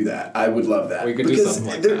have to do that. I would love that. We could do something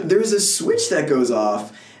like that. There's a switch that goes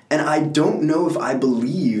off, and I don't know if I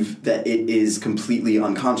believe that it is completely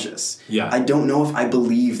unconscious. Yeah. I don't know if I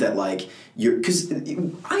believe that because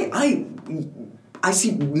I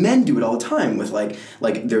see men do it all the time with like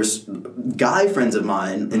there's guy friends of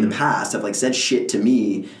mine in the past have like said shit to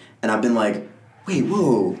me, and I've been like, wait,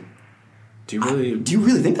 whoa, Do you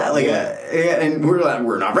really think that? Like, and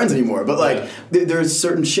we're not friends anymore. But like, there's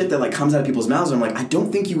certain shit that like comes out of people's mouths, and I'm like, I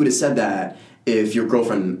don't think you would have said that if your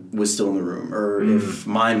girlfriend was still in the room, or if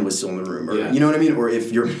mine was still in the room, or you know what I mean, or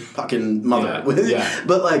if your fucking mother was.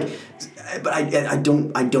 But like, I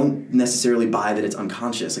don't necessarily buy that it's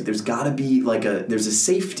unconscious. Like, there's got to be like there's a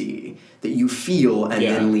safety that you feel and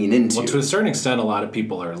then lean into. Well, to a certain extent, a lot of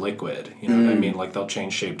people are liquid. You know what I mean? Like, they'll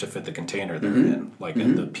change shape to fit the container they're in, like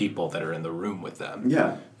in the people that are in the room with them.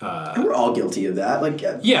 Yeah, and we're all guilty of that. Like,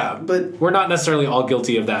 but we're not necessarily all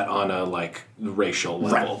guilty of that on a like racial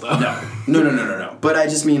level, though. No. But I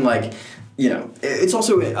just mean like, you know, it's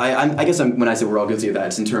also I guess when I say we're all guilty of that,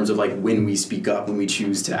 it's in terms of like when we speak up, when we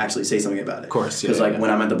choose to actually say something about it. Of course, because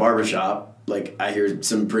when I'm at the barbershop, like I hear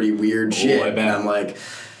some pretty weird shit, and I'm like.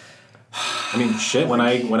 I mean, shit. When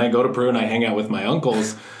I go to Peru and I hang out with my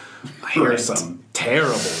uncles, I hear some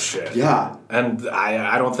terrible shit. Yeah, and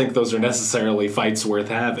I don't think those are necessarily fights worth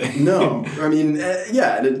having. No, I mean,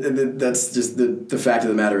 that's just the fact of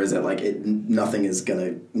the matter is that like nothing is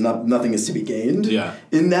to be gained. Yeah.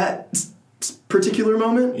 In that particular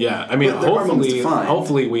moment. Yeah, I mean,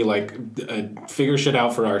 hopefully we like figure shit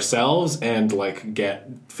out for ourselves and like get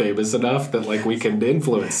famous enough that like we can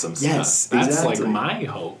influence some stuff. Yes, that's exactly. like my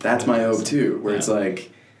hope. That's my hope too. Where it's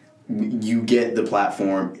like you get the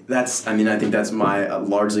platform. I think that's my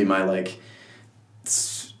largely my like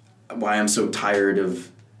why I'm so tired of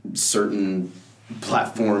certain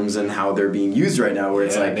platforms and how they're being used right now, where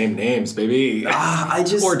it's like name names, baby.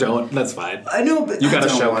 Or don't. That's fine. I know, but you got a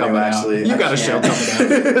show coming out. Actually, you got a show coming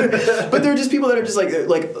out. But there are just people that are just like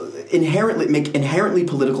make inherently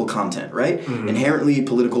political content, right? Mm-hmm. Inherently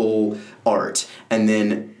political art, and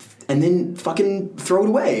then fucking throw it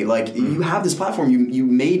away. Like you have this platform, you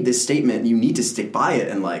made this statement, you need to stick by it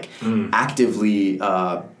and like actively.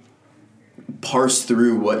 Parse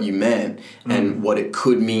through what you meant and what it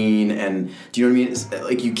could mean, and do you know what I mean? It's,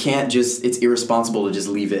 like you can't just. It's irresponsible to just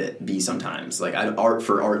leave it be sometimes. Like art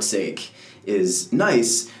for art's sake is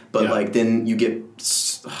nice, but like then you get.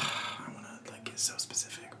 I want to like get so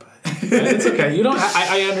specific, but it's okay. You don't.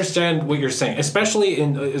 I understand what you're saying, especially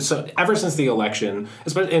in ever since the election,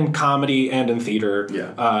 especially in comedy and in theater.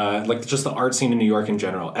 Yeah. Like just the art scene in New York in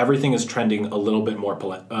general, everything is trending a little bit more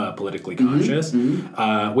politically conscious,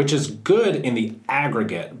 which is good in the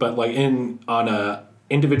aggregate, but like on a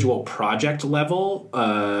individual project level,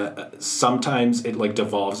 sometimes it like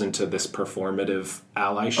devolves into this performative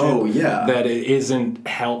allyship. Oh yeah. That it isn't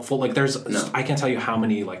helpful. Like I can't tell you how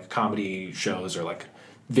many like comedy shows or like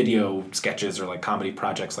video sketches or like comedy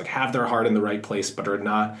projects like have their heart in the right place but are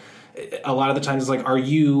not. A lot of the times it's like, are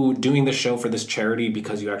you doing this show for this charity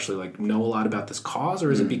because you actually like know a lot about this cause, or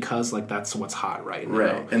is it because like that's what's hot right now?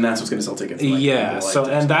 Right, and that's what's going to sell tickets.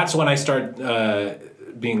 And that's when I start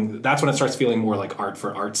that's when it starts feeling more like art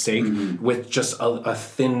for art's sake, with just a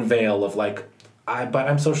thin veil of like, but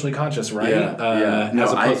I'm socially conscious, right?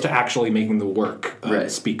 As opposed to actually making the work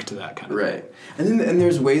speak to that kind of thing. And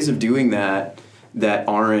there's ways of doing that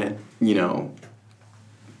aren't, you know,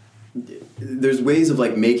 there's ways of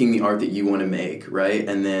like making the art that you want to make, right?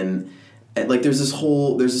 And then like there's this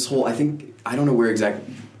whole I think I don't know where it's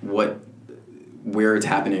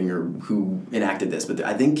happening or who enacted this, but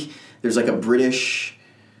I think there's like a British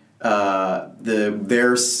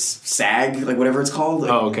their SAG, like whatever it's called.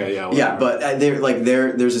 Like, whatever. Yeah, but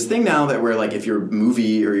there's this thing now that where like if your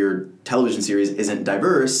movie or your television series isn't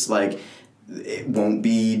diverse, like it won't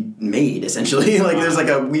be made, essentially. Like there's like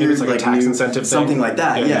a weird like a tax incentive something thing. like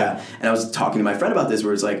that. Yeah. And I was talking to my friend about this,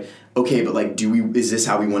 where it's like, okay, but like, is this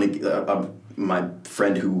how we want to? My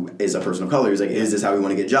friend who is a person of color is like, is this how we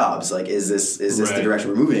want to get jobs? Like, is this the direction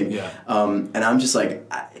we're moving? Yeah. And I'm just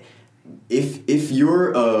like, if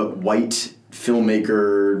you're a white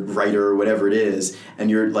filmmaker, writer, whatever it is,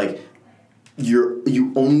 and you're like.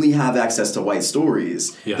 You only have access to white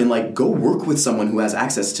stories, then like go work with someone who has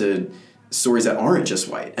access to stories that aren't just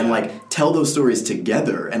white, and like tell those stories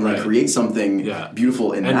together and like create something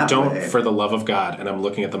beautiful in that way. And don't, for the love of God, and I'm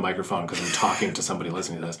looking at the microphone because I'm talking to somebody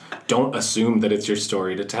listening to this, don't assume that it's your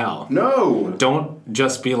story to tell. No. Don't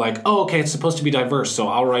just be like, oh, okay, it's supposed to be diverse, so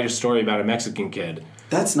I'll write a story about a Mexican kid.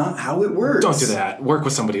 That's not how it works. Don't do that. Work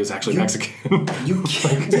with somebody who's actually Mexican. You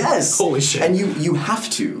can, yes. Holy shit. And you have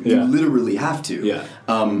to. You literally have to. Yeah.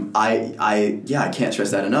 I can't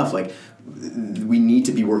stress that enough. Like, we need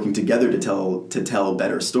to be working together to tell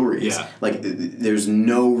better stories. Yeah. Like, there's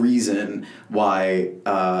no reason why.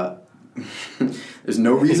 There's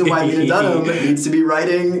no reason why Lena Dunham needs to be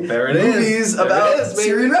writing movies about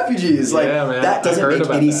Syrian refugees. Like that doesn't make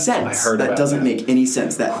any sense. That doesn't make any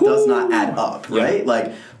sense. That does not add up, right?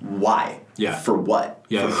 Like, why? Yeah. For what?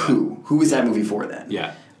 Yeah. For who? Who is that movie for then?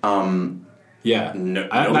 Yeah. Yeah.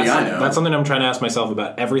 Nobody I know. That's something I'm trying to ask myself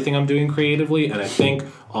about everything I'm doing creatively, and I think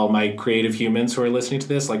all my creative humans who are listening to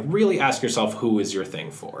this, like, really ask yourself, who is your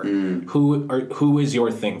thing for? Who is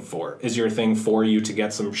your thing for? Is your thing for you to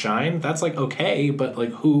get some shine? That's, like, okay, but,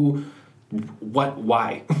 like, who, what,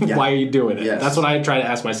 why? Yeah. Why are you doing it? Yes. That's what I try to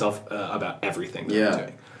ask myself about everything that I'm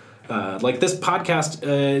doing. Like this podcast,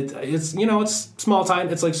 it's small time.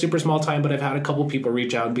 It's like super small time, but I've had a couple people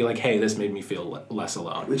reach out and be like, hey, this made me feel less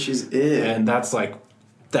alone. Which is it. And that's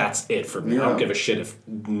it for me. Yeah. I don't give a shit if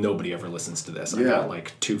nobody ever listens to this. I Yeah. got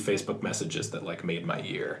like 2 Facebook messages that like made my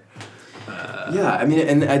year. Yeah, I mean,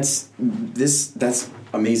 and that's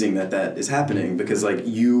amazing that is happening, because like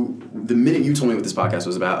the minute you told me what this podcast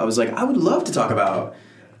was about, I was like, I would love to talk about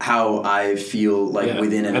how I feel like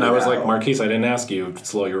within and I was like, without. Marquis, I didn't ask you.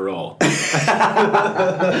 Slow your roll.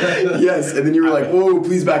 Yes, and then you were like, whoa,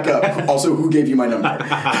 please back up. Also, who gave you my number?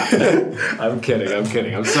 I'm kidding.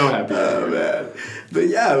 I'm so happy. Oh man, but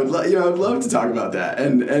yeah, I would love to talk about that,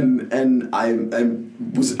 and I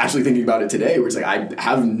was actually thinking about it today, where it's like I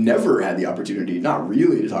have never had the opportunity, not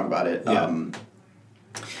really, to talk about it. Yeah.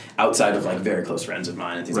 Outside of like very close friends of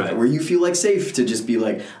mine and things like Right. that, where you feel like safe to just be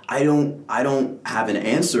like, I don't have an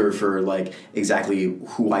answer for like exactly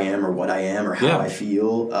who I am or what I am or how I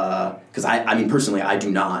feel, because I mean personally I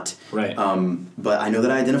do not, Right. But I know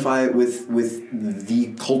that I identify with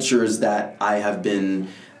the cultures that I have been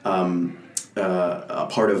a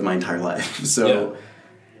part of my entire life. So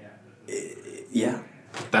yeah.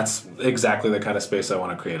 That's exactly the kind of space I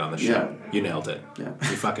want to create on the show. Yeah. You nailed it. Yeah.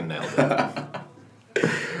 You fucking nailed it.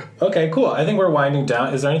 Okay, cool. I think we're winding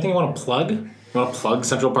down. Is there anything you want to plug? You want to plug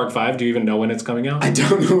Central Park 5? Do you even know when it's coming out? I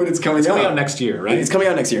don't know when it's coming out. It's coming out next year, right? It's coming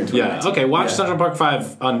out next year in 2019. Yeah. Okay, watch Central Park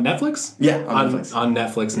 5 on Netflix? Yeah, on Netflix. On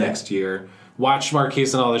Netflix next year. Watch Marquis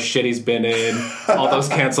and all the shit he's been in. All those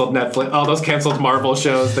canceled Marvel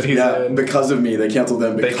shows that he's in. Because of me. They canceled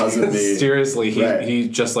them because of me. Seriously, he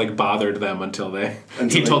just like bothered them until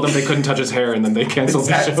he told them they couldn't touch his hair, and then they canceled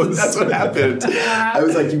the shows. That's what happened. I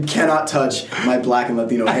was like, you cannot touch my black and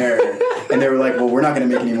Latino hair. And they were like, well, we're not going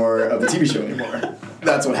to make any more of the TV show anymore.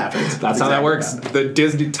 That's what happened. That's how that works.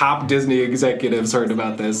 The top Disney executives heard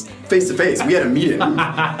about this. Face to face. We had a meeting.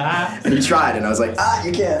 And he tried, and I was like,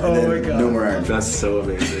 you can't. And my God. No more Iron Man. That's so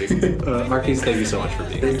amazing. Marquis, thank you so much for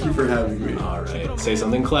being here. Thank you for having me. All right. Say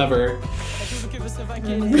something clever.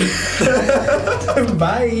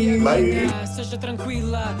 Bye. Bye. Seja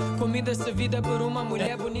tranquila, comida servida por uma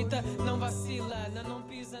mulher bonita. Não vacila, não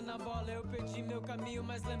pisa na bola. Eu perdi meu caminho,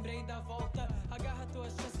 mas lembrei da volta. Agarra tua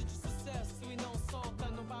chance de sucesso e não solta.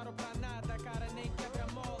 Não paro pra nada, cara, nem quebra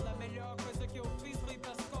mola. Melhor coisa que eu fiz foi ir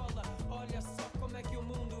pra escola. Olha só como é que o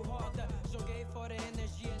mundo roda. Joguei fora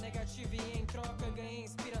energia negativa e em troca ganhei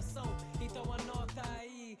inspiração. Então anota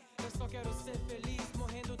aí, eu só quero ser feliz,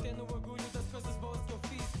 morrendo tendo orgulho das coisas boas que eu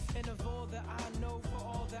fiz. And of all that I know, for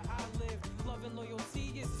all that I live, love and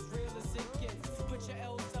loyalty is as real as it gets. Put your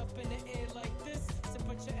L's up in the air like this, so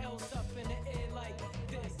put your L's up in the air like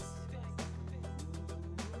this.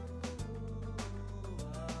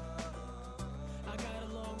 I got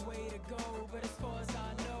a long way to go, but as far as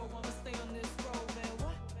I know, I'ma stay on this road, man.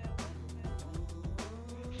 What?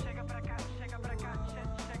 Chega pra cá, chega pra cá,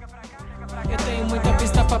 chega pra cá, chega pra cá. Eu tenho muita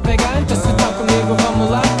pista pra pegar, então se tá comigo,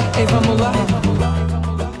 vamos lá, ei, vamos lá, vamos lá.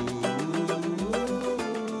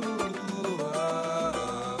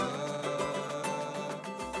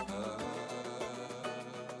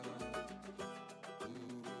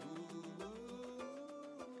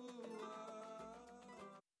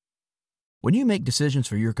 When you make decisions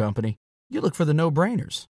for your company, you look for the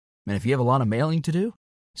no-brainers. And if you have a lot of mailing to do,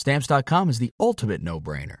 Stamps.com is the ultimate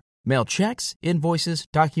no-brainer. Mail checks, invoices,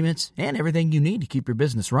 documents, and everything you need to keep your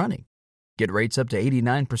business running. Get rates up to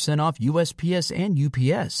 89% off USPS and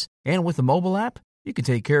UPS. And with the mobile app, you can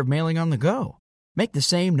take care of mailing on the go. Make the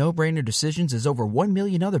same no-brainer decisions as over 1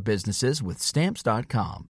 million other businesses with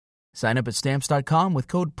Stamps.com. Sign up at Stamps.com with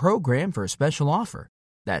code PROGRAM for a special offer.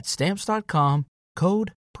 That's Stamps.com,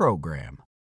 code PROGRAM.